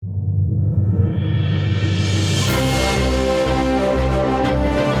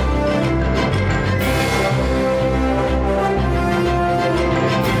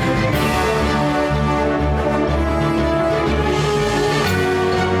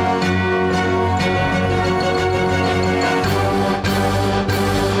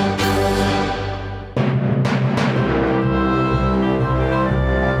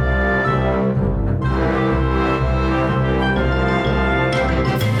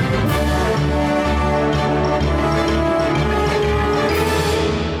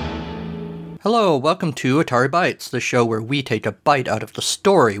Hello, welcome to Atari Bytes, the show where we take a bite out of the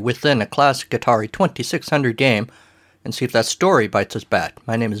story within a classic Atari 2600 game and see if that story bites us back.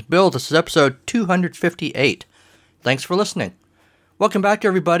 My name is Bill, this is episode 258. Thanks for listening. Welcome back,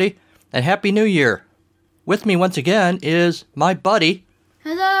 everybody, and Happy New Year. With me once again is my buddy.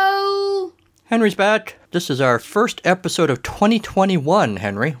 Hello! Henry's back. This is our first episode of 2021,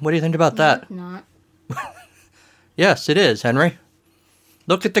 Henry. What do you think about that? No, it's not. Yes, it is, Henry.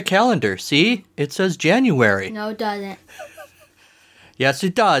 Look at the calendar. See? It says January. No, it doesn't. Yes,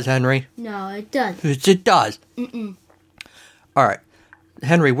 it does, Henry. No, it doesn't. Yes, it does. Mm-mm. All right.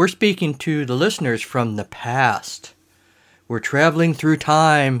 Henry, we're speaking to the listeners from the past. We're traveling through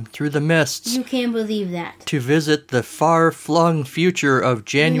time, through the mists. You can't believe that. To visit the far-flung future of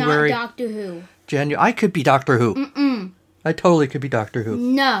January. You're not Doctor Who. I could be Doctor Who. Mm-mm. I totally could be Doctor Who.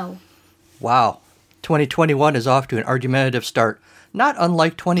 No. Wow. 2021 is off to an argumentative start. Not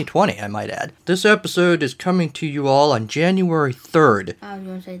unlike 2020, I might add. This episode is coming to you all on January 3rd. I was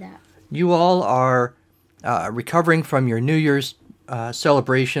going to say that. You all are recovering from your New Year's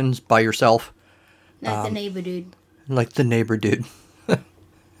celebrations by yourself. Like the neighbor dude. Like the neighbor dude.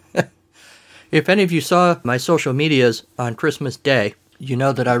 If any of you saw my social medias on Christmas Day, you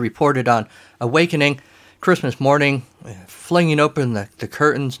know that I reported on awakening Christmas morning, flinging open the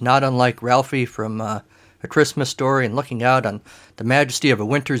curtains, not unlike Ralphie from A Christmas Story, and looking out on the majesty of a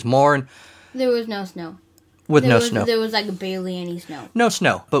winter's morn. There was no snow. Snow. There was like barely any snow. No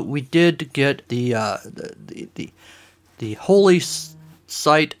snow, but we did get the holy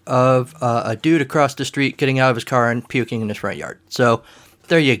sight of a dude across the street getting out of his car and puking in his front yard. So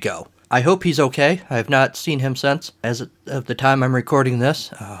there you go. I hope he's okay. I have not seen him since. As of the time I'm recording this,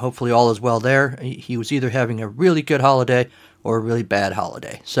 hopefully all is well there. He was either having a really good holiday or a really bad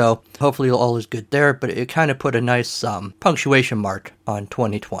holiday. So hopefully all is good there, but it kind of put a nice punctuation mark on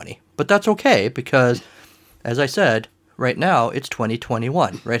 2020. But that's okay because, as I said, right now it's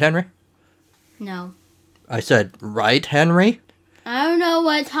 2021. Right, Henry? No. I said, right, Henry? I don't know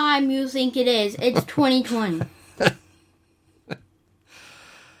what time you think it is. It's 2020.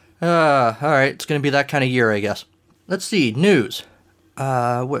 All right, it's going to be that kind of year, I guess. Let's see, news.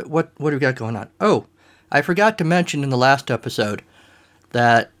 What do we got going on? Oh, I forgot to mention in the last episode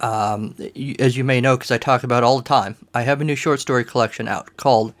that, as you may know, because I talk about it all the time, I have a new short story collection out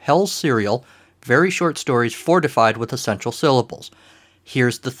called Hell's Cereal, Very Short Stories Fortified with Essential Syllables.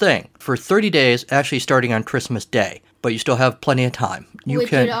 Here's the thing. For 30 days, actually starting on Christmas Day, but you still have plenty of time. Which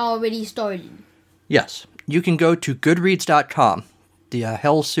had already started. Yes. You can go to goodreads.com, the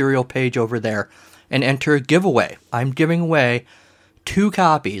Hell's Cereal page over there, and enter a giveaway. I'm giving away 2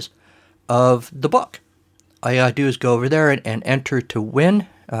 copies of the book. All you gotta do is go over there and enter to win,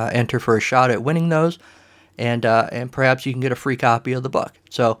 enter for a shot at winning those, and perhaps you can get a free copy of the book.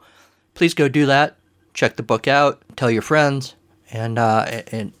 So please go do that. Check the book out. Tell your friends, and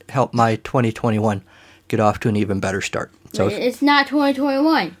help my 2021 get off to an even better start. So it's not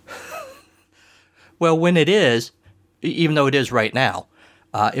 2021. Well, when it is, even though it is right now,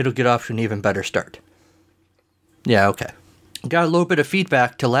 it'll get off to an even better start. Yeah, okay. Got a little bit of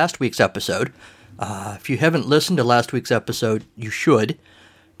feedback to last week's episode. If you haven't listened to last week's episode, you should,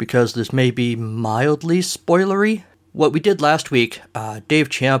 because this may be mildly spoilery. What we did last week, Dave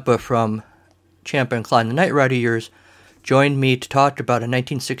Ciampa from Ciampa and Klein, the Knight Rider years, joined me to talk about a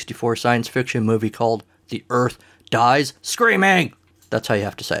 1964 science fiction movie called The Earth Dies Screaming. That's how you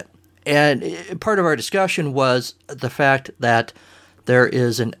have to say it. And part of our discussion was the fact that there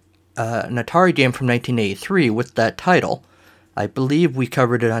is an Atari game from 1983 with that title. I believe we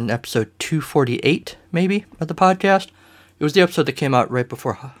covered it on episode 248, maybe, of the podcast. It was the episode that came out right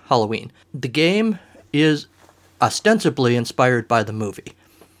before Halloween. The game is ostensibly inspired by the movie,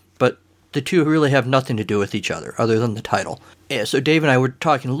 but the two really have nothing to do with each other, other than the title. So Dave and I were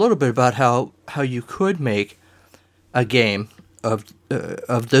talking a little bit about how you could make a game of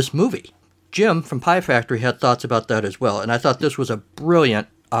this movie. Jim from Pie Factory had thoughts about that as well, and I thought this was a brilliant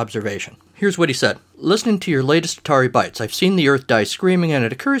observation. Here's what he said. Listening to your latest Atari Bytes, I've seen the Earth Die Screaming, and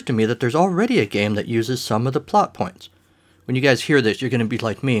it occurs to me that there's already a game that uses some of the plot points. When you guys hear this, you're going to be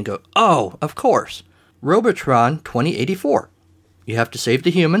like me and go, oh, of course. Robotron 2084. You have to save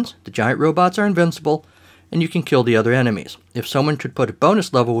the humans, the giant robots are invincible, and you can kill the other enemies. If someone could put a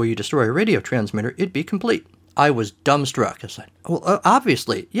bonus level where you destroy a radio transmitter, it'd be complete. I was dumbstruck. I said, well,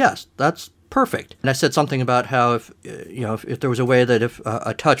 obviously, yes, that's perfect. And I said something about how if there was a way that if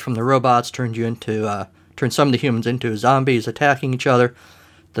a touch from the robots turned some of the humans into zombies attacking each other,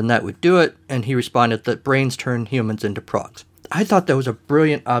 then that would do it. And he responded that brains turn humans into progs. I thought that was a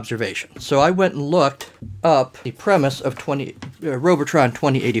brilliant observation. So I went and looked up the premise of Robotron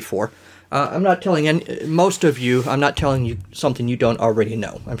 2084. I'm not telling most of you, I'm not telling you something you don't already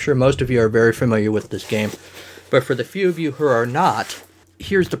know. I'm sure most of you are very familiar with this game. But for the few of you who are not,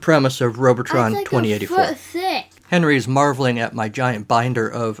 here's the premise of Robotron That's like 2084. a foot thick. Henry is marveling at my giant binder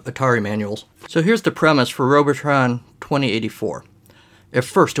of Atari manuals. So here's the premise for Robotron 2084. At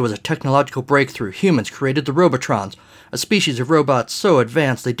first, it was a technological breakthrough. Humans created the Robotrons, a species of robots so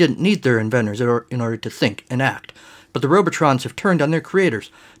advanced they didn't need their inventors in order to think and act. But the Robotrons have turned on their creators.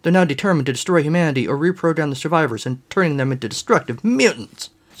 They're now determined to destroy humanity or reprogram the survivors and turning them into destructive mutants.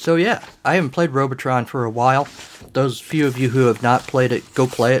 So yeah, I haven't played Robotron for a while. Those few of you who have not played it, go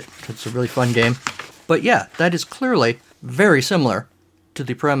play it. It's a really fun game. But yeah, that is clearly very similar to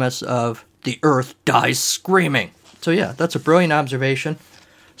the premise of the Earth dies screaming. So yeah, that's a brilliant observation.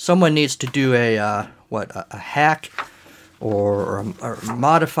 Someone needs to do a hack or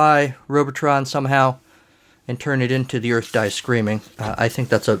modify Robotron somehow and turn it into the Earth dies screaming. I think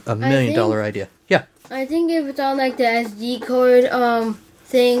that's a $1 million idea. Yeah. I think if it's on like the SD card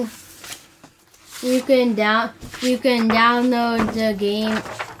thing, you can download the game.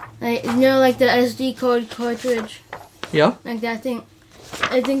 Like, you know, like the SD card cartridge. Yeah. Like that thing.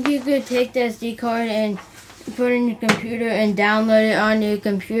 I think you could take the SD card and put it in your computer and download it on your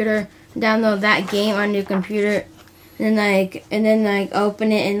computer. Download that game on your computer, and then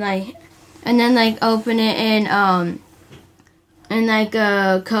open it open it in like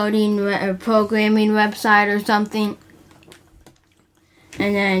a coding or programming website or something,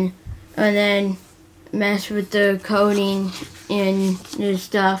 and then mess with the coding and the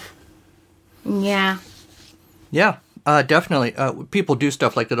stuff. Yeah. Yeah, definitely. People do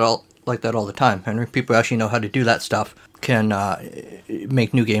stuff like that all the time, Henry. People actually know how to do that stuff. Can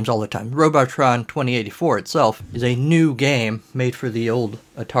make new games all the time. Robotron 2084 itself is a new game made for the old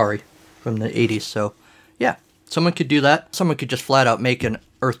Atari from the 80s. So, yeah, someone could do that. Someone could just flat out make an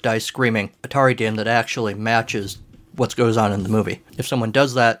Earth Dies Screaming Atari game that actually matches what goes on in the movie. If someone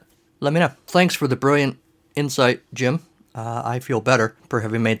does that, let me know. Thanks for the brilliant insight, Jim. I feel better for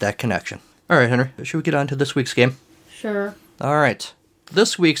having made that connection. All right, Henry, should we get on to this week's game? Sure. All right.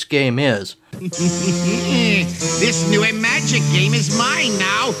 This week's game is... This new Magic game is mine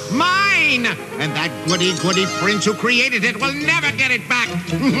now. Mine! And that goody prince who created it will never get it back.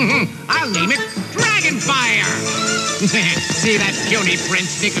 I'll name it Dragonfire. See that puny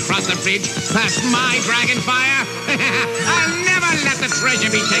prince sneak across the bridge past my Dragonfire? I'll never let the treasure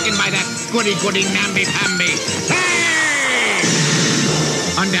be taken by that goody namby-pamby. Hey!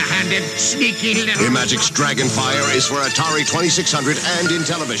 Underhanded, sneaky little... Imagic's Dragonfire is for Atari 2600 and in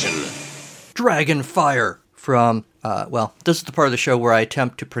television. Dragonfire from, this is the part of the show where I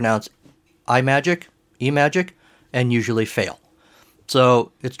attempt to pronounce iMagic, eMagic, and usually fail.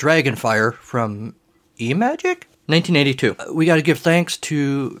 So, it's Dragonfire from eMagic? 1982. We got to give thanks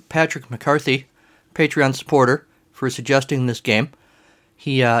to Patrick McCarthy, Patreon supporter, for suggesting this game.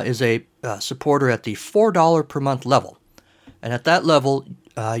 He is a supporter at the $4 per month level. And at that level,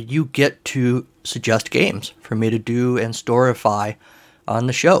 you get to suggest games for me to do and storify on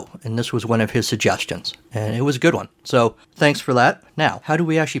the show. And this was one of his suggestions. And it was a good one. So thanks for that. Now, how do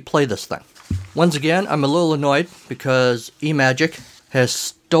we actually play this thing? Once again, I'm a little annoyed because eMagic has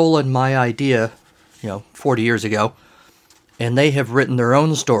stolen my idea, 40 years ago. And they have written their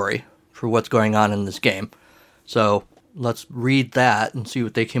own story for what's going on in this game. So let's read that and see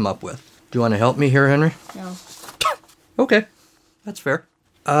what they came up with. Do you want to help me here, Henry? No. Okay, that's fair.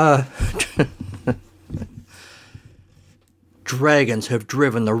 Dragons have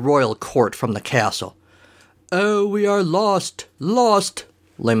driven the royal court from the castle. Oh, we are lost,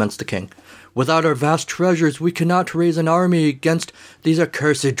 laments the king. Without our vast treasures, we cannot raise an army against these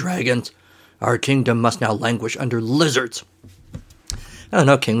accursed dragons. Our kingdom must now languish under lizards. I don't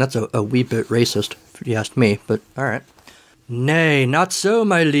know, King, that's a wee bit racist, if you asked me, but alright. Nay, not so,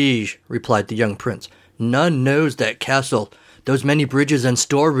 my liege, replied the young prince. None knows that castle, those many bridges and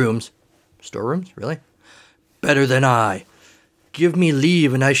storerooms. Storerooms, really? Better than I. Give me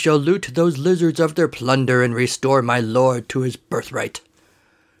leave, and I shall loot those lizards of their plunder and restore my lord to his birthright.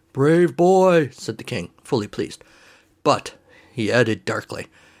 Brave boy, said the king, fully pleased. But, he added darkly,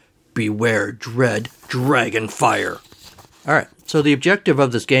 beware dread Dragonfire. Alright, so the objective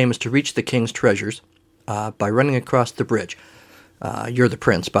of this game is to reach the king's treasures by running across the bridge. You're the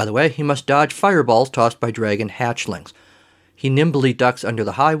prince, by the way. He must dodge fireballs tossed by dragon hatchlings. He nimbly ducks under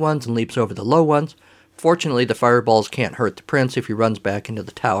the high ones and leaps over the low ones. Fortunately, the fireballs can't hurt the prince if he runs back into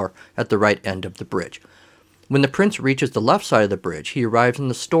the tower at the right end of the bridge. When the prince reaches the left side of the bridge, he arrives in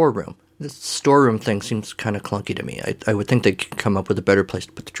the storeroom. This storeroom thing seems kind of clunky to me. I would think they could come up with a better place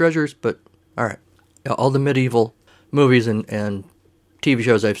to put the treasures, but alright. All the medieval movies and TV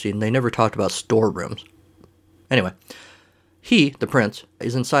shows I've seen, they never talked about storerooms. Anyway, he, the prince,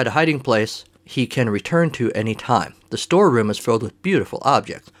 is inside a hiding place he can return to any time. The storeroom is filled with beautiful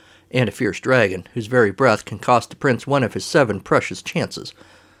objects, and a fierce dragon, whose very breath can cost the prince one of his 7 precious chances.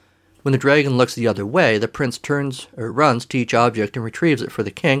 When the dragon looks the other way, the prince runs to each object and retrieves it for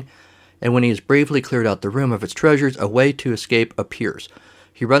the king, and when he has bravely cleared out the room of its treasures, a way to escape appears.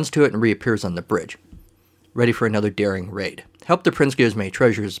 He runs to it and reappears on the bridge, ready for another daring raid. Help the prince get as many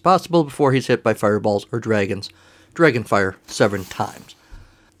treasures as possible before he's hit by fireballs or dragon fire 7 times.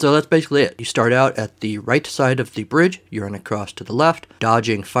 So that's basically it. You start out at the right side of the bridge, you run across to the left,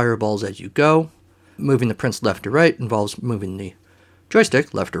 dodging fireballs as you go. Moving the prince left to right involves moving the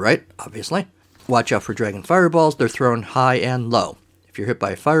joystick left to right, obviously. Watch out for dragon fireballs, they're thrown high and low. If you're hit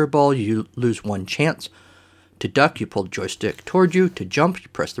by a fireball, you lose 1 chance. To duck, you pull the joystick toward you. To jump, you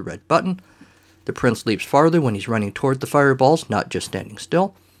press the red button. The prince leaps farther when he's running toward the fireballs, not just standing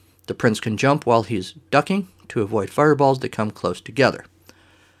still. The prince can jump while he's ducking to avoid fireballs that come close together.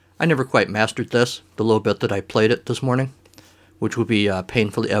 I never quite mastered this, the little bit that I played it this morning, which will be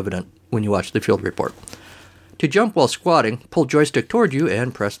painfully evident when you watch the field report. To jump while squatting, pull joystick toward you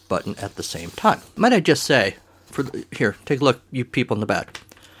and press button at the same time. Might I just say, here, take a look, you people in the back.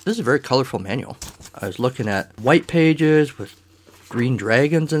 This is a very colorful manual. I was looking at white pages with green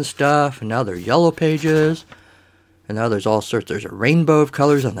dragons and stuff, and now they're yellow pages, and now there's a rainbow of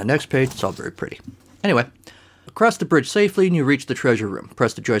colors on the next page. It's all very pretty. Anyway, across the bridge safely, and you reach the treasure room.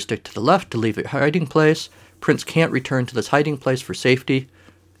 Press the joystick to the left to leave a hiding place. Prince can't return to this hiding place for safety.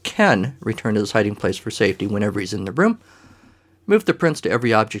 Can return to this hiding place for safety whenever he's in the room. Move the prince to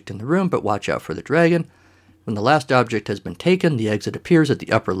every object in the room, but watch out for the dragon. When the last object has been taken, the exit appears at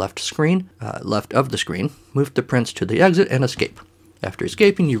the upper left of the screen. Move the prince to the exit and escape. After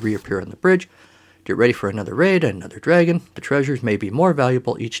escaping, you reappear on the bridge. Get ready for another raid and another dragon. The treasures may be more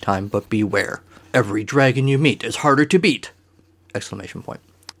valuable each time, but beware. Every dragon you meet is harder to beat! Exclamation point.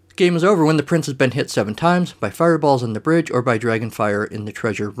 The game is over when the prince has been hit 7 times, by fireballs on the bridge or by dragon fire in the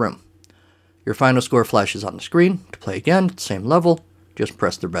treasure room. Your final score flashes on the screen. To play again at the same level, just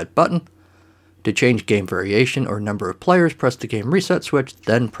press the red button. To change game variation or number of players, press the game reset switch,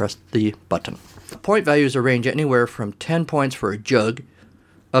 then press the button. The point values range anywhere from 10 points for a jug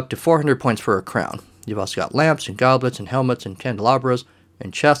up to 400 points for a crown. You've also got lamps and goblets and helmets and candelabras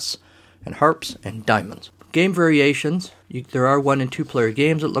and chests and harps and diamonds. Game variations, there are 1 and 2 player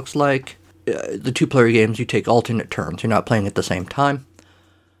games, it looks like. The 2 player games, you take alternate turns. You're not playing at the same time.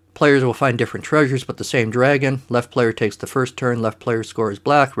 Players will find different treasures, but the same dragon. Left player takes the first turn, left player's score is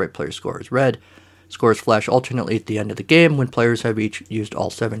black, right player's score is red. Scores flash alternately at the end of the game when players have each used all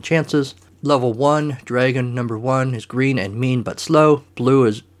 7 chances. Level 1, dragon number 1 is green and mean but slow. Blue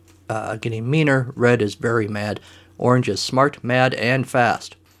is getting meaner. Red is very mad. Orange is smart, mad, and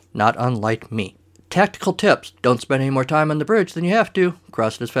fast. Not unlike me. Tactical tips. Don't spend any more time on the bridge than you have to.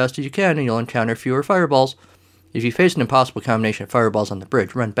 Cross it as fast as you can and you'll encounter fewer fireballs. If you face an impossible combination of fireballs on the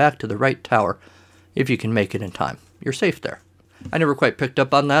bridge, run back to the right tower if you can make it in time. You're safe there. I never quite picked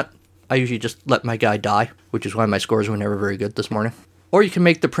up on that. I usually just let my guy die, which is why my scores were never very good this morning. Or you can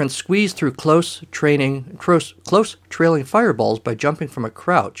make the prince squeeze through close trailing fireballs by jumping from a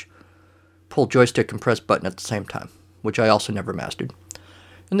crouch. Pull joystick and press button at the same time, which I also never mastered.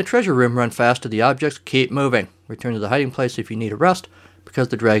 In the treasure room, run fast to the objects, keep moving. Return to the hiding place if you need a rest, because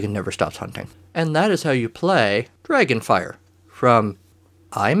the dragon never stops hunting. And that is how you play Dragonfire from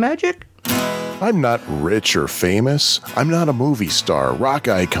iMagic? I'm not rich or famous. I'm not a movie star, rock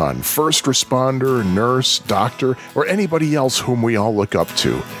icon, first responder, nurse, doctor, or anybody else whom we all look up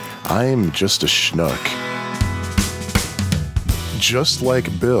to. I'm just a schnook. Just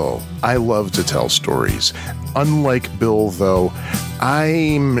like Bill, I love to tell stories. Unlike Bill, though,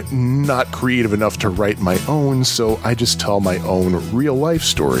 I'm not creative enough to write my own, so I just tell my own real-life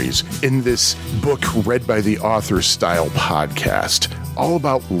stories in this book read by the author style podcast, all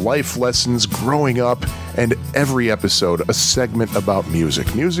about life lessons growing up, and every episode a segment about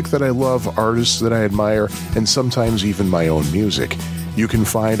music. Music that I love, artists that I admire, and sometimes even my own music. You can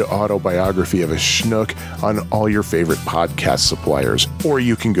find Autobiography of a Schnook on all your favorite podcast suppliers, or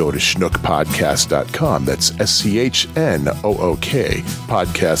you can go to schnookpodcast.com. That's SCHNOOK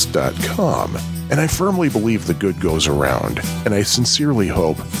podcast.com. And I firmly believe the good goes around, and I sincerely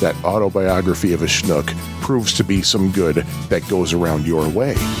hope that Autobiography of a Schnook proves to be some good that goes around your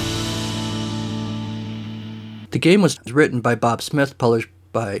way. The game was written by Bob Smith, published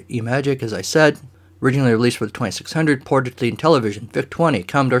by iMagic, as I said. Originally released for the 2600, ported to the Intellivision, VIC-20,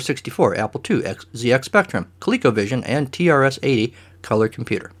 Commodore 64, Apple II, ZX Spectrum, ColecoVision, and TRS-80 color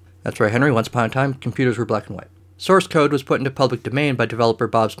computer. That's right, Henry. Once upon a time, computers were black and white. Source code was put into public domain by developer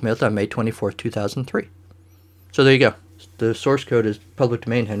Bob Smith on May 24, 2003. So there you go. The source code is public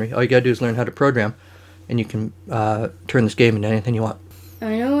domain, Henry. All you gotta do is learn how to program, and you can turn this game into anything you want.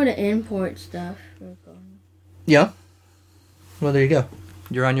 I know how to import stuff. Yeah? Well, there you go.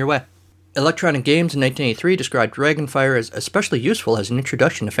 You're on your way. Electronic Games in 1983 described Dragonfire as especially useful as an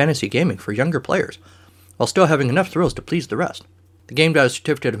introduction to fantasy gaming for younger players, while still having enough thrills to please the rest. The game got a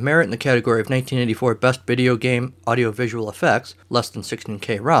Certificate of Merit in the category of 1984 Best Video Game Audio-Visual Effects, less than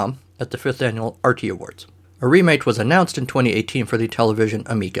 16K ROM, at the 5th Annual Artie Awards. A remake was announced in 2018 for the Television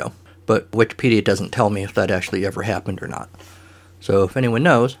Amigo, but Wikipedia doesn't tell me if that actually ever happened or not. So if anyone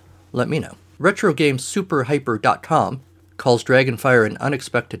knows, let me know. RetroGameSuperHyper.com calls Dragonfire an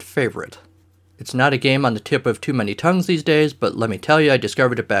unexpected favorite. It's not a game on the tip of too many tongues these days, but let me tell you, I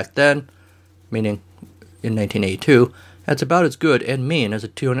discovered it back then, meaning in 1982, that's about as good and mean as a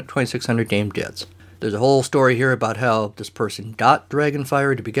 2600 game gets. There's a whole story here about how this person got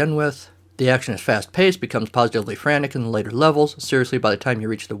Dragonfire to begin with. The action is fast-paced, becomes positively frantic in the later levels. Seriously, by the time you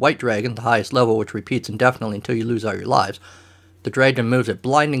reach the White Dragon, the highest level, which repeats indefinitely until you lose all your lives, the dragon moves at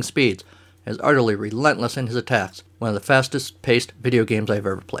blinding speeds and is utterly relentless in his attacks. One of the fastest-paced video games I've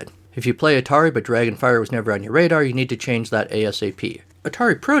ever played. If you play Atari but Dragonfire was never on your radar, you need to change that ASAP.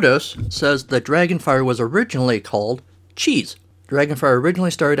 Atari Protos says that Dragonfire was originally called Cheese. Dragonfire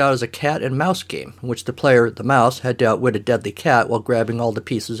originally started out as a cat and mouse game, in which the player, the mouse, had to outwit a deadly cat while grabbing all the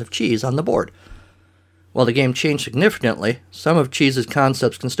pieces of cheese on the board. While the game changed significantly, some of Cheese's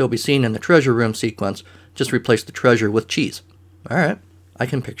concepts can still be seen in the treasure room sequence. Just replace the treasure with cheese. Alright, I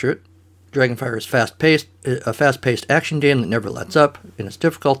can picture it. Dragonfire is a fast-paced action game that never lets up in its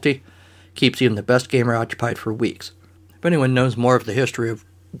difficulty, keeps even the best gamer occupied for weeks. If anyone knows more of the history of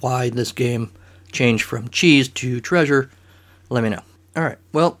why this game changed from cheese to treasure, let me know. Alright,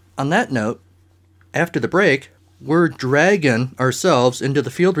 well, on that note, after the break, we're dragging ourselves into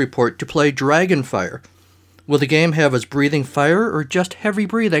the field report to play Dragonfire. Will the game have us breathing fire or just heavy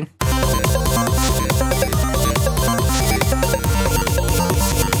breathing?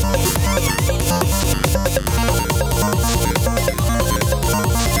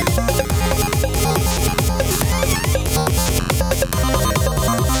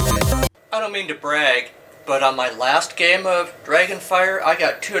 I don't mean to brag, but on my last game of Dragonfire, I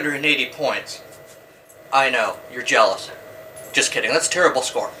got 280 points. I know, you're jealous. Just kidding, that's a terrible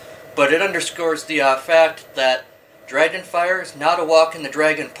score. But it underscores the fact that Dragonfire is not a walk in the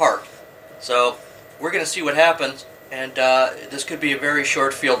dragon park. So, we're going to see what happens, and this could be a very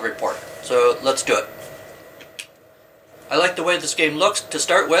short field report. So, let's do it. I like the way this game looks to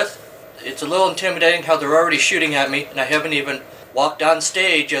start with. It's a little intimidating how they're already shooting at me, and I haven't even walked on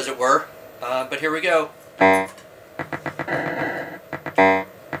stage, as it were. But here we go.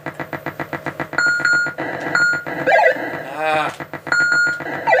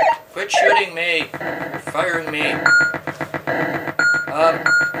 Quit shooting me. You're firing me.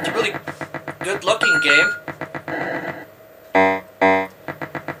 It's a really good-looking game.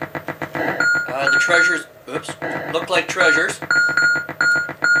 The treasures, look like treasures. The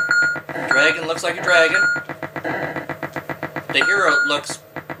dragon looks like a dragon. The hero looks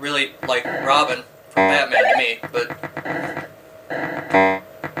really like Robin from Batman to me, but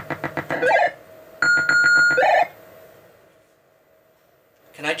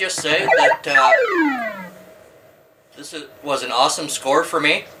can I just say that this was an awesome score for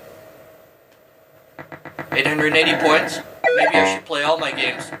me. 880 points. Maybe I should play all my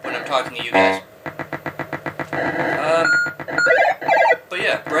games when I'm talking to you guys. But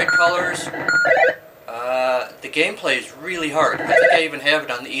yeah, bright colors. The gameplay is really hard. I think I even have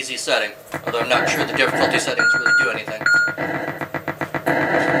it on the easy setting, although I'm not sure the difficulty settings really do anything.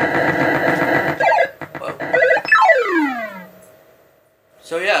 Whoa.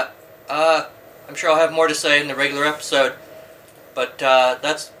 So yeah, I'm sure I'll have more to say in the regular episode, but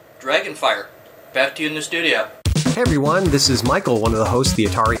that's Dragonfire. Back to you in the studio. Hey everyone, this is Michael, one of the hosts of the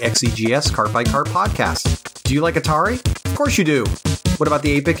Atari XEGS Cart by Cart podcast. Do you like Atari? Of course you do. What about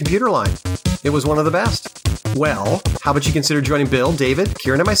the 8-bit computer line? It was one of the best. Well, how about you consider joining Bill, David,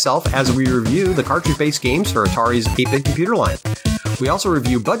 Kieran, and myself as we review the cartridge-based games for Atari's 8-bit computer line. We also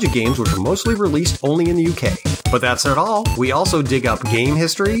review budget games which are mostly released only in the UK. But that's not all. We also dig up game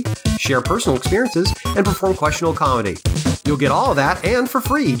history, share personal experiences, and perform questionable comedy. You'll get all of that and for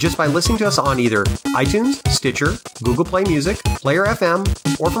free just by listening to us on either iTunes, Stitcher, Google Play Music, Player FM,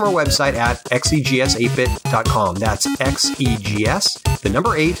 or from our website at xegs8bit.com. That's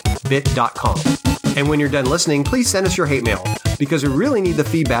xegs8bit.com. And when you're done listening, please send us your hate mail, because we really need the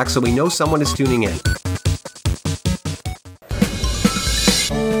feedback so we know someone is tuning in.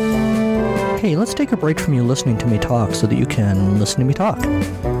 Hey, let's take a break from you listening to me talk so that you can listen to me talk.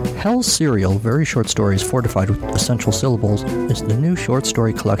 Hell's Cereal, Very Short Stories Fortified with Essential Syllables, is the new short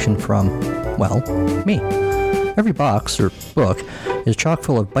story collection from, well, me. Every box, or book, is chock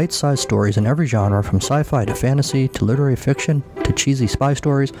full of bite-sized stories in every genre, from sci-fi to fantasy to literary fiction to cheesy spy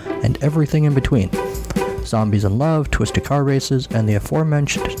stories and everything in between. Zombies in love, twisted car races, and the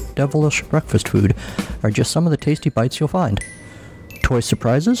aforementioned devilish breakfast food are just some of the tasty bites you'll find. Toy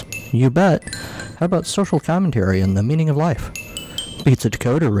surprises? You bet. How about social commentary and the meaning of life? Beats a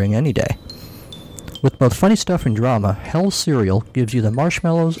decoder ring any day. With both funny stuff and drama, Hell's Cereal gives you the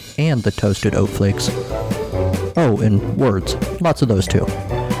marshmallows and the toasted oat flakes. Oh, and words. Lots of those too.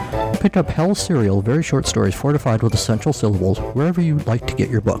 Pick up Hell's Cereal, Very Short Stories Fortified with Essential Syllables wherever you like to get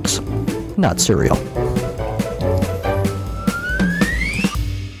your books. Not cereal.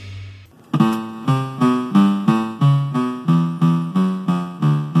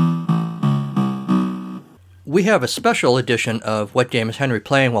 We have a special edition of What Game is Henry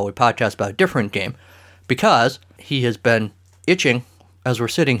Playing while we podcast about a different game, because he has been itching, as we're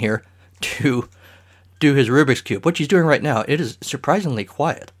sitting here, to do his Rubik's Cube, which he's doing right now. It is surprisingly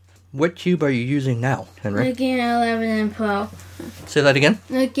quiet. What cube are you using now, Henry? Looking at 11 and Pro. Say that again?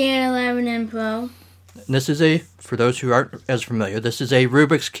 Looking at 11 and Pro. This is for those who aren't as familiar, this is a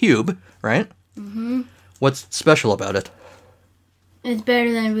Rubik's Cube, right? Mm-hmm. What's special about it? It's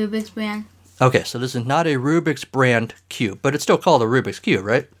better than Rubik's brand. Okay, so this is not a Rubik's brand cube, but it's still called a Rubik's Cube,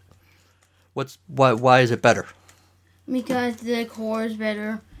 right? Why is it better? Because the core is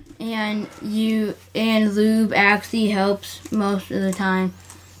better, and lube actually helps most of the time,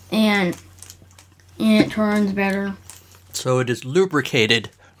 and it turns better. So it is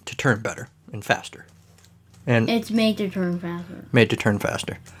lubricated to turn better and faster. And it's made to turn faster. Made to turn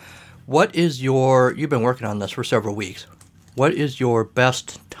faster. You've been working on this for several weeks. What is your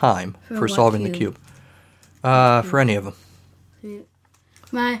best time for solving the cube? For any of them.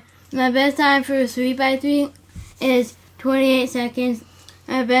 My best time for 3x3 is 28 seconds.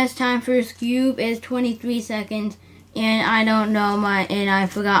 My best time for cube is 23 seconds. And I don't know I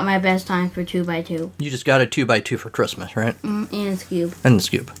forgot my best time for 2x2. You just got a 2x2 for Christmas, right? And it's cube. And the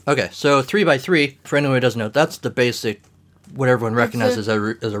cube. Okay, so 3x3, for anyone who doesn't know, that's the basic, what everyone recognizes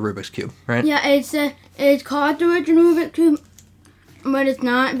as a Rubik's Cube, right? Yeah, it's called the original Rubik's Cube, but it's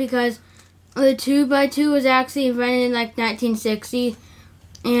not, because the 2x2 was actually invented in like 1960s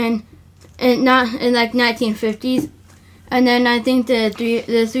and not in like 1950s. And then I think the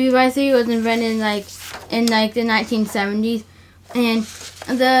 3x3 was invented in the 1970s, and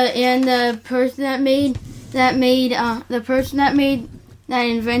the person that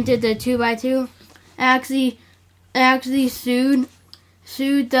invented the 2x2 actually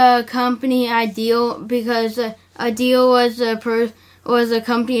sued the company Ideal, because Ideal was a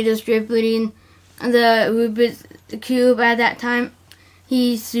company distributing the Rubik's Cube at that time.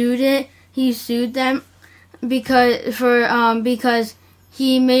 He sued them because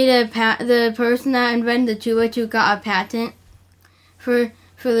he made the person that invented the 2x2 got a patent for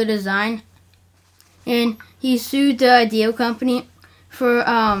the design, and he sued the Ideal company for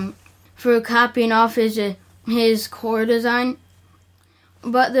copying off his core design.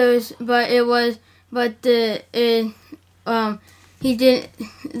 The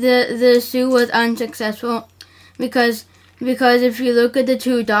suit was unsuccessful because if you look at the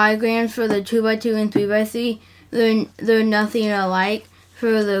two diagrams for the 2x2 and 3x3, they're nothing alike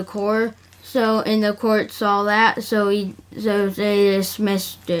for the core. So, and the court saw that, so they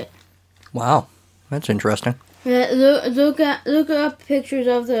dismissed it. Wow, that's interesting. Look up pictures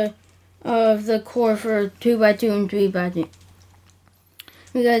of the core for 2x2 and 3x3.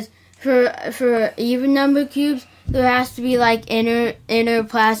 Because for even number cubes, there has to be like inner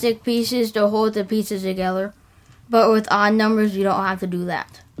plastic pieces to hold the pieces together. But with odd numbers, you don't have to do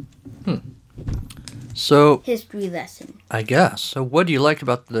that. So history lesson, I guess. So what do you like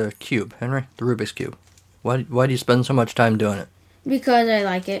about the cube, Henry? The Rubik's Cube? Why do you spend so much time doing it? Because I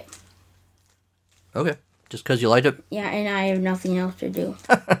like it. Okay, just because you like it? Yeah, and I have nothing else to do.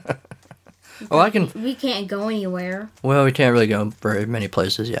 We can't go anywhere. Well, we can't really go very many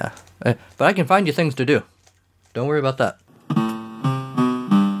places, yeah. But I can find you things to do. Don't worry about that.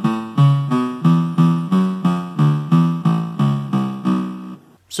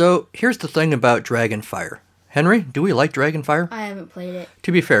 So, here's the thing about Dragonfire. Henry, do we like Dragonfire? I haven't played it.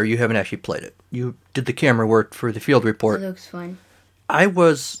 To be fair, you haven't actually played it. You did the camera work for the field report. It looks fun.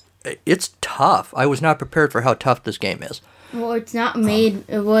 It's tough. I was not prepared for how tough this game is. Well, it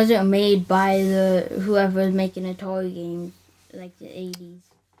wasn't made by whoever was making Atari games, like the 80s.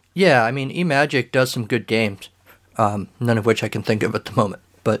 Yeah, I mean, eMagic does some good games, none of which I can think of at the moment.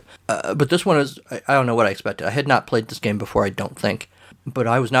 But this one is, I don't know what I expected. I had not played this game before, I don't think. But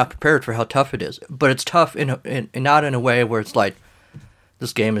I was not prepared for how tough it is. But it's tough not in a way where it's like,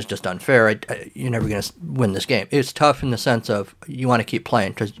 this game is just unfair. You're never going to win this game. It's tough in the sense of you want to keep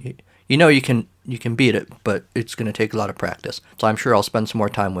playing because you know you can beat it, but it's going to take a lot of practice. So I'm sure I'll spend some more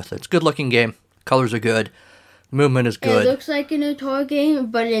time with it. It's a good-looking game. Colors are good. Movement is good. It looks like an Atari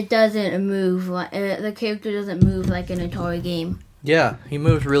game, but it doesn't move. The character doesn't move like an Atari game. Yeah, he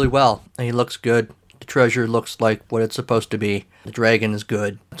moves really well, and he looks good. The treasure looks like what it's supposed to be. The dragon is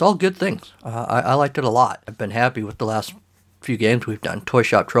good. It's all good things. I liked it a lot. I've been happy with the last few games we've done. Toy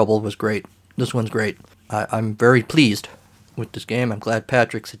Shop Trouble was great. This one's great. I'm very pleased with this game. I'm glad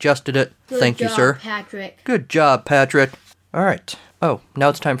Patrick suggested it. Thank you, sir. Patrick. Good job, Patrick. All right. Oh, now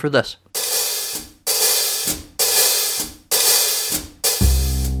it's time for this.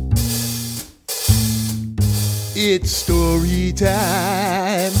 It's story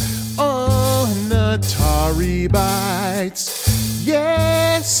time on Atari Bytes.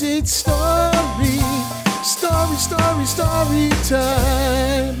 Yes, it's story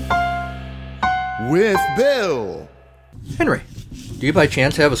time with Bill. Henry, do you by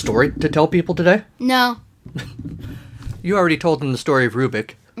chance have a story to tell people today? No. You already told them the story of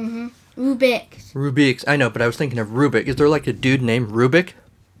Rubik. Mm-hmm. Rubik's. I know, but I was thinking of Rubik. Is there like a dude named Rubik?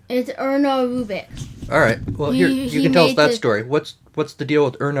 It's Erno Rubik. All right. Well, here you can tell us that story. What's the deal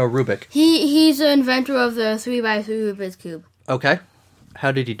with Erno Rubik? He's the inventor of the 3x3 Rubik's Cube. Okay.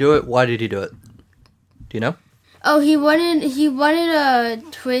 How did he do it? Why did he do it? Do you know? Oh, he wanted a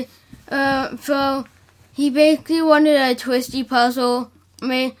twist. So he basically wanted a twisty puzzle,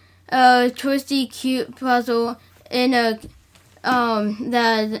 made a twisty cube puzzle in a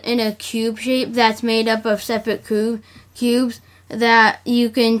cube shape that's made up of separate cubes that you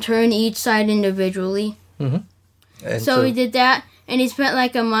can turn each side individually. Mm-hmm. So he did that, and he spent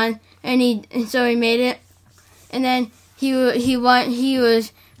like a month, and so he made it, and then he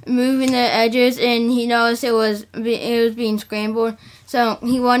was moving the edges, and he noticed it was being scrambled. So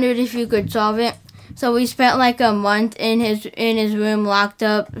he wondered if you could solve it. So we spent like a month in his room, locked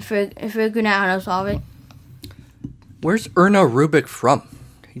up, figuring out how to solve it. Where's Erno Rubik from?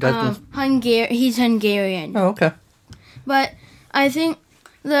 He's Hungarian. Oh, okay. But I think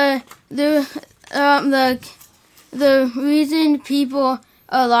the reason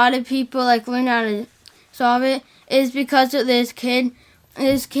a lot of people like learn how to solve it is because of this kid.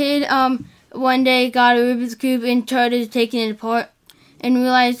 This kid one day got a Rubik's Cube and started taking it apart and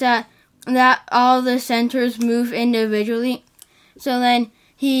realized that all the centers move individually. So then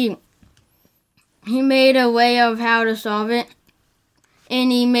he made a way of how to solve it,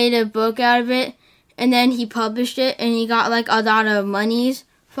 and he made a book out of it, and then he published it, and he got like a lot of monies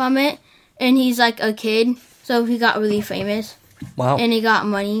from it, and he's like a kid, so he got really famous. Wow. And he got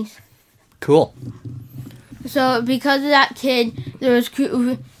monies. Cool. So because of that kid,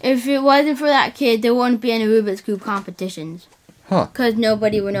 if it wasn't for that kid, there wouldn't be any Rubik's Cube competitions. Huh. Because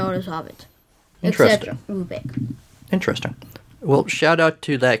nobody would know how to solve it. Interesting. Except Rubik. Interesting. Well, shout out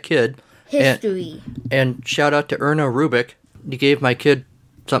to that kid. History. And shout out to Erno Rubik. He gave my kid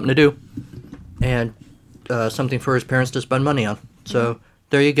something to do. And something for his parents to spend money on. So,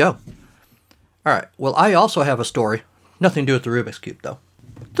 there you go. All right. Well, I also have a story. Nothing to do with the Rubik's Cube, though.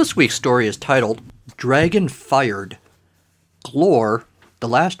 This week's story is titled, Dragon Fired. Glor, the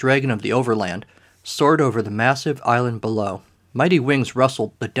last dragon of the Overland, soared over the massive island below. Mighty wings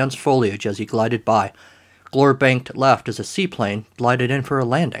rustled the dense foliage as he glided by. Glor banked left as a seaplane glided in for a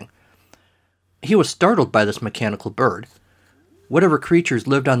landing. He was startled by this mechanical bird. Whatever creatures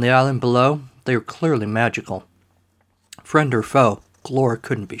lived on the island below, they were clearly magical. Friend or foe, Glor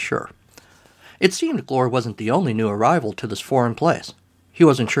couldn't be sure. It seemed Glor wasn't the only new arrival to this foreign place. He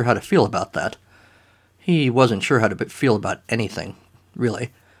wasn't sure how to feel about that. He wasn't sure how to feel about anything,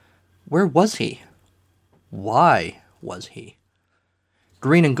 really. Where was he? Why was he?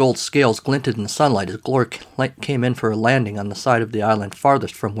 Green and gold scales glinted in the sunlight as Glor came in for a landing on the side of the island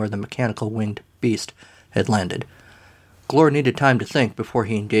farthest from where the mechanical winged beast had landed. Glor needed time to think before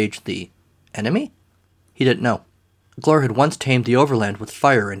he engaged the enemy? He didn't know. Glor had once tamed the Overland with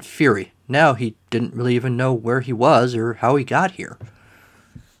fire and fury. Now he didn't really even know where he was or how he got here.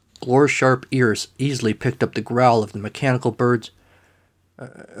 Glor's sharp ears easily picked up the growl of the mechanical birds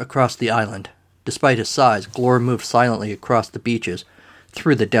across the island. Despite his size, Glor moved silently across the beaches,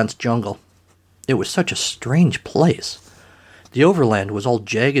 through the dense jungle. It was such a strange place. The Overland was all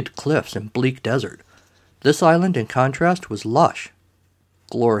jagged cliffs and bleak desert. This island, in contrast, was lush.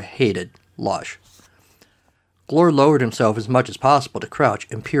 Glor hated lush. Glor lowered himself as much as possible to crouch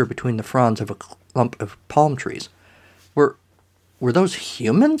and peer between the fronds of a clump of palm trees. Were those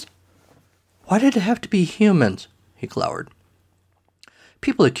humans? Why did it have to be humans? He glowered.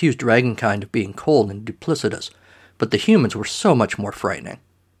 People accused Dragonkind of being cold and duplicitous, but the humans were so much more frightening.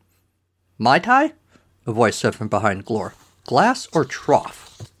 Mai Tai? A voice said from behind Glor. Glass or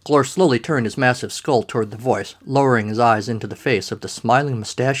trough? Glor slowly turned his massive skull toward the voice, lowering his eyes into the face of the smiling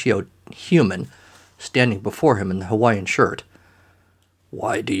mustachioed human standing before him in the Hawaiian shirt.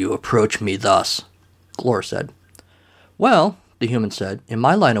 Why do you approach me thus? Glor said. Well, the human said, in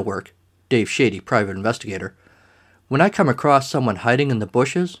my line of work, Dave Shady, private investigator, when I come across someone hiding in the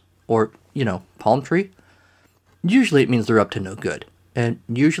bushes, or, palm tree, usually it means they're up to no good, and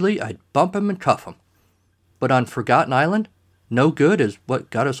usually I'd bump 'em and cuff 'em. But on Forgotten Island, no good is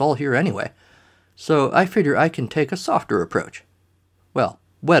what got us all here anyway, so I figure I can take a softer approach. Well,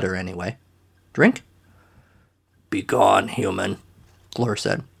 wetter anyway. Drink? Begone, human, Glor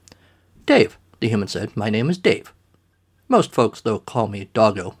said. Dave, the human said. My name is Dave. Most folks, though, call me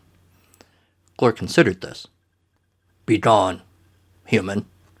Doggo. Glor considered this. Begone, human,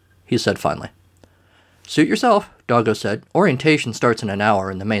 he said finally. Suit yourself, Doggo said. Orientation starts in an hour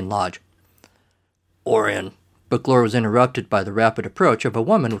in the main lodge. Orion, but Glor was interrupted by the rapid approach of a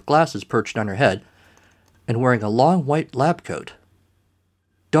woman with glasses perched on her head and wearing a long white lab coat.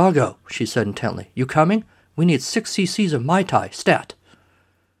 Doggo, she said intently. You coming? We need 6 cc's of Mai Tai, stat.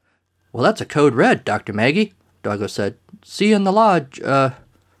 Well, that's a code red, Dr. Maggie, Doggo said. See you in the lodge,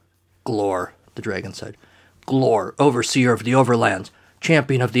 Glor, the dragon said. Glor, overseer of the overlands,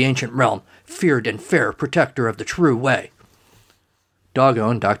 champion of the ancient realm, feared and fair protector of the true way. Doggo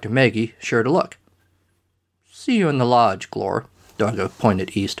and Dr. Maggie shared a look. See you in the lodge, Glor, Doggo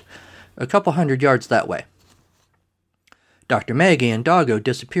pointed east, a couple 100 yards that way. Dr. Maggie and Doggo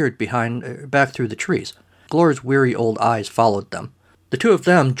disappeared back through the trees. Glor's weary old eyes followed them. The two of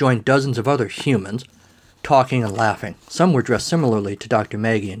them joined dozens of other humans, talking and laughing. Some were dressed similarly to Dr.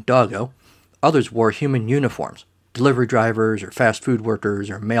 Maggie and Doggo. Others wore human uniforms, delivery drivers or fast food workers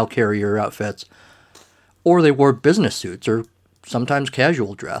or mail carrier outfits. Or they wore business suits or sometimes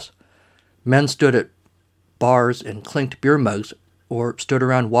casual dress. Men stood at bars and clinked beer mugs or stood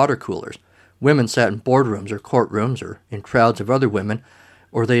around water coolers. Women sat in boardrooms or courtrooms or in crowds of other women,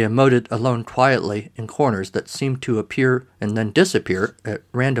 or they emoted alone quietly in corners that seemed to appear and then disappear at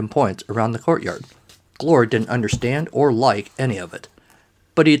random points around the courtyard. Glor didn't understand or like any of it,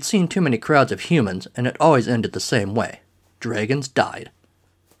 but he had seen too many crowds of humans, and it always ended the same way. Dragons died.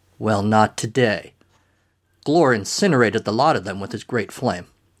 Well, not today. Glor incinerated the lot of them with his great flame.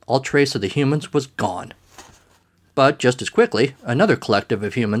 All trace of the humans was gone. But just as quickly, another collective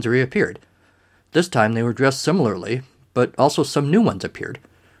of humans reappeared. This time they were dressed similarly, but also some new ones appeared.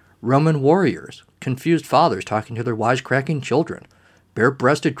 Roman warriors, confused fathers talking to their wisecracking children,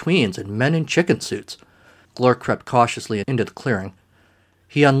 bare-breasted queens, and men in chicken suits. Glor crept cautiously into the clearing.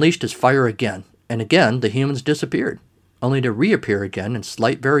 He unleashed his fire again, and again the humans disappeared, only to reappear again in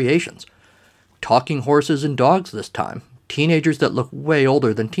slight variations. Talking horses and dogs this time, teenagers that look way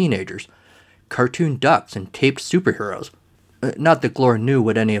older than teenagers, cartoon ducks and caped superheroes. Not that Glor knew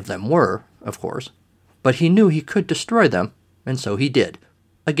what any of them were, of course, but he knew he could destroy them, and so he did.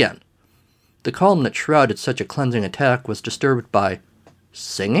 Again. The calm that shrouded such a cleansing attack was disturbed by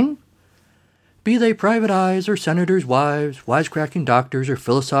singing? Be they private eyes or senators' wives, wisecracking doctors or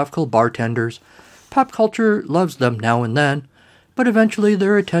philosophical bartenders, pop culture loves them now and then, but eventually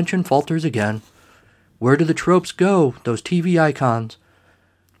their attention falters again. Where do the tropes go, those TV icons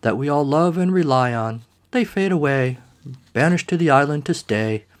that we all love and rely on? They fade away, banished to the island to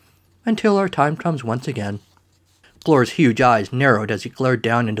stay, until our time comes once again. Glor's huge eyes narrowed as he glared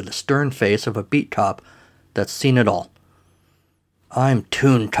down into the stern face of a beat cop that's seen it all. I'm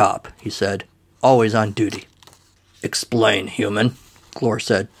Toon Cop, he said, always on duty. Explain, human, Glor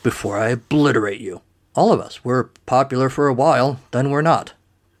said, before I obliterate you. All of us. We're popular for a while, then we're not.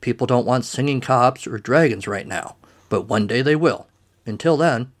 People don't want singing cops or dragons right now, but one day they will. Until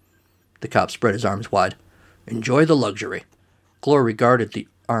then, the cop spread his arms wide. Enjoy the luxury. Glor regarded the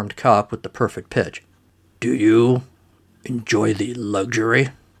armed cop with the perfect pitch. Do you enjoy the luxury?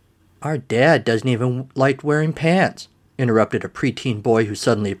 Our dad doesn't even like wearing pants, interrupted a preteen boy who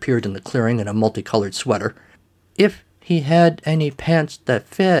suddenly appeared in the clearing in a multicolored sweater. If he had any pants that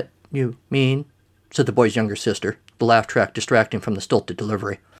fit, you mean, said the boy's younger sister, the laugh track distracting from the stilted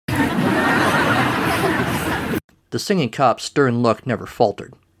delivery. The singing cop's stern look never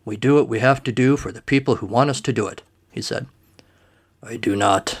faltered. We do what we have to do for the people who want us to do it, he said. I do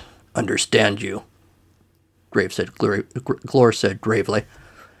not understand you, Glor said gravely.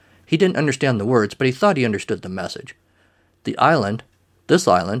 He didn't understand the words, but he thought he understood the message. This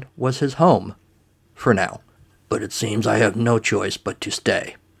island, was his home. For now. but it seems I have no choice but to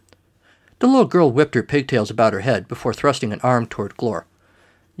stay. The little girl whipped her pigtails about her head before thrusting an arm toward Glor.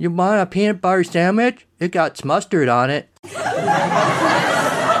 You want a peanut butter sandwich? It got mustard on it.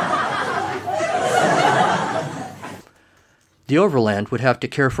 The Overland would have to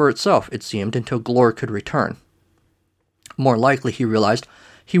care for itself, it seemed, until Glor could return. More likely, he realized,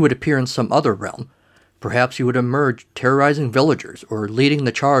 he would appear in some other realm. Perhaps he would emerge terrorizing villagers, or leading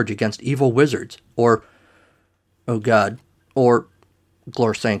the charge against evil wizards, or... oh god, or...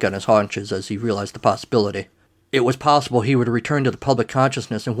 Glor sank on his haunches as he realized the possibility. It was possible he would return to the public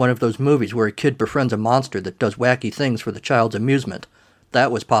consciousness in one of those movies where a kid befriends a monster that does wacky things for the child's amusement.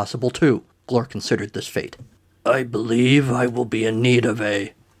 That was possible, too. Glor considered this fate. I believe I will be in need of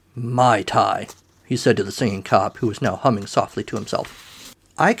a Mai Tai, he said to the singing cop, who was now humming softly to himself.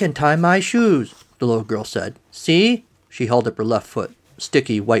 I can tie my shoes, the little girl said. See? She held up her left foot.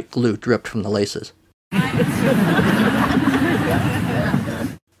 Sticky white glue dripped from the laces.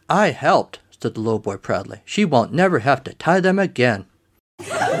 I helped, said the little boy proudly. She won't never have to tie them again.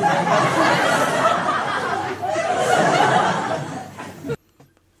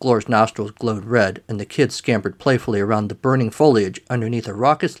 Glor's nostrils glowed red, and the kids scampered playfully around the burning foliage underneath a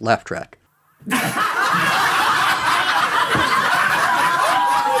raucous laugh track.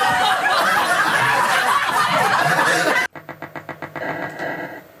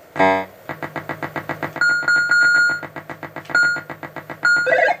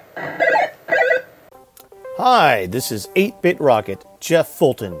 Hi, this is 8-Bit Rocket, Jeff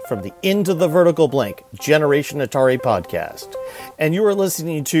Fulton from the Into the Vertical Blank Generation Atari podcast. And you are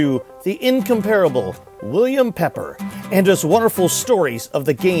listening to the incomparable William Pepper and his wonderful stories of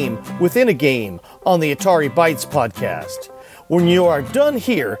the game within a game on the Atari Bytes podcast. When you are done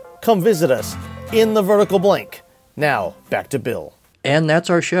here, come visit us in the Vertical Blank. Now, back to Bill. And that's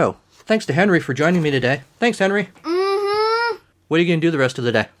our show. Thanks to Henry for joining me today. Thanks, Henry. Mm-hmm. What are you going to do the rest of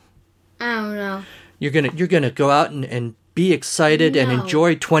the day? I don't know. You're gonna go out and be excited and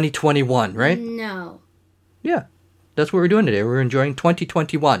enjoy 2021, right? No. Yeah. That's what we're doing today. We're enjoying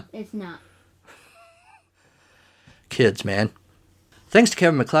 2021. It's not. Kids, man. Thanks to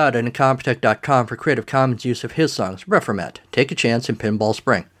Kevin MacLeod at Incompetech.com for Creative Commons use of his songs, Reformat, Take a Chance, and Pinball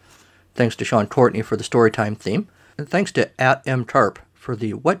Spring. Thanks to Sean Courtney for the Storytime theme. And thanks to @MTarp for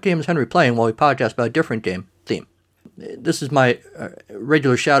the What Game is Henry Playing While We Podcast About a Different Game theme. This is my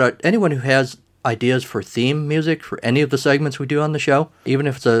regular shout-out. Anyone who has ideas for theme music for any of the segments we do on the show, even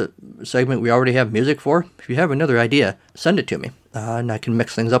if it's a segment we already have music for, if you have another idea, send it to me, and I can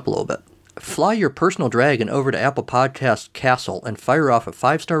mix things up a little bit. Fly your personal dragon over to Apple Podcast Castle and fire off a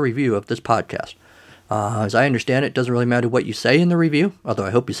 5-star review of this podcast. As I understand it, doesn't really matter what you say in the review, although I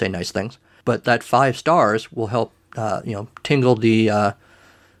hope you say nice things, but that 5 stars will help, tickle the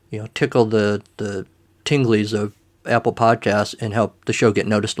tinglies of Apple Podcasts and help the show get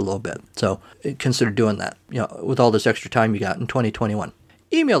noticed a little bit. So consider doing that, with all this extra time you got in 2021.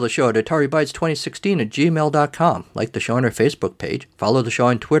 Email the show at AtariBytes2016@gmail.com. Like the show on our Facebook page. Follow the show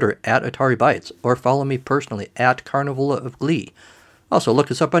on Twitter @AtariBytes, or follow me personally @Carnival of Glee. Also, look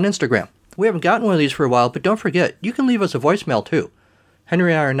us up on Instagram. We haven't gotten one of these for a while, but don't forget, you can leave us a voicemail too.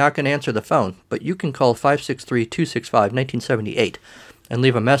 Henry and I are not going to answer the phone, but you can call 563-265-1978 and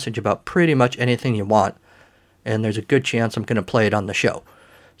leave a message about pretty much anything you want. And there's a good chance I'm going to play it on the show.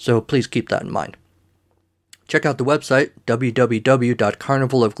 So please keep that in mind. Check out the website,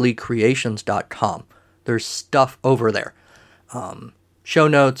 www.carnivalofgleecreations.com. There's stuff over there. Show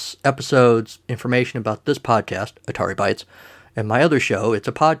notes, episodes, information about this podcast, Atari Bytes, and my other show, It's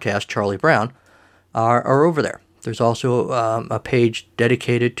a Podcast, Charlie Brown, are over there. There's also a page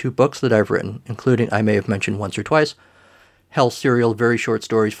dedicated to books that I've written, including, I may have mentioned once or twice, Hell Serial Very Short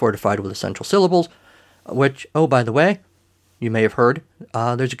Stories Fortified with Essential Syllables, which, oh, by the way, you may have heard,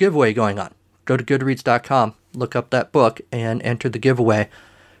 there's a giveaway going on. Go to Goodreads.com, look up that book, and enter the giveaway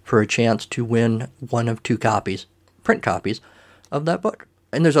for a chance to win one of 2 copies, print copies, of that book.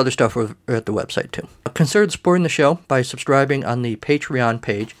 And there's other stuff over at the website, too. Consider supporting the show by subscribing on the Patreon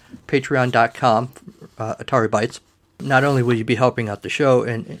page, patreon.com, Atari Bytes. Not only will you be helping out the show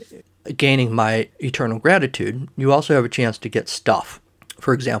and gaining my eternal gratitude, you also have a chance to get stuff.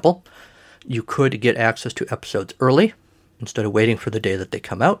 For example, you could get access to episodes early, instead of waiting for the day that they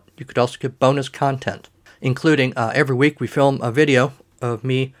come out. You could also get bonus content, including every week we film a video of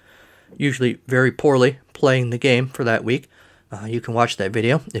me, usually very poorly, playing the game for that week. You can watch that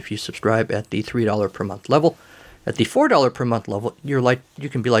video if you subscribe at the $3 per month level. At the $4 per month level, you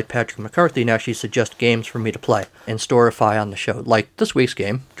can be like Patrick McCarthy and actually suggest games for me to play and storify on the show, like this week's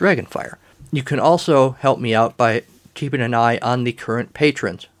game, Dragonfire. You can also help me out by keeping an eye on the current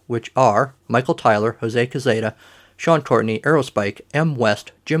patrons, which are Michael Tyler, Jose Cazeta, Sean Courtney, Aerospike, M.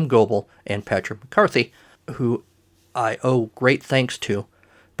 West, Jim Goebel, and Patrick McCarthy, who I owe great thanks to,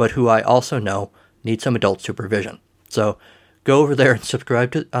 but who I also know need some adult supervision. So go over there and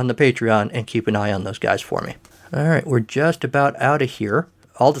subscribe on the Patreon and keep an eye on those guys for me. All right, we're just about out of here.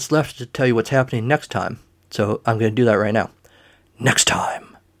 All that's left is to tell you what's happening next time. So I'm going to do that right now. Next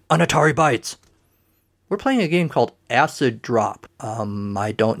time on Atari Bytes, we're playing a game called Acid Drop.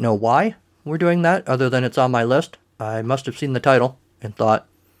 I don't know why we're doing that, other than it's on my list. I must have seen the title and thought,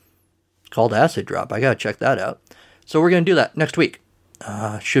 it's called Acid Drop. I got to check that out. So we're going to do that next week.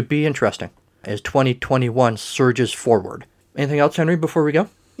 Should be interesting as 2021 surges forward. Anything else, Henry, before we go?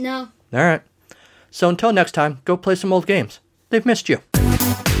 No. All right. So until next time, go play some old games. They've missed you.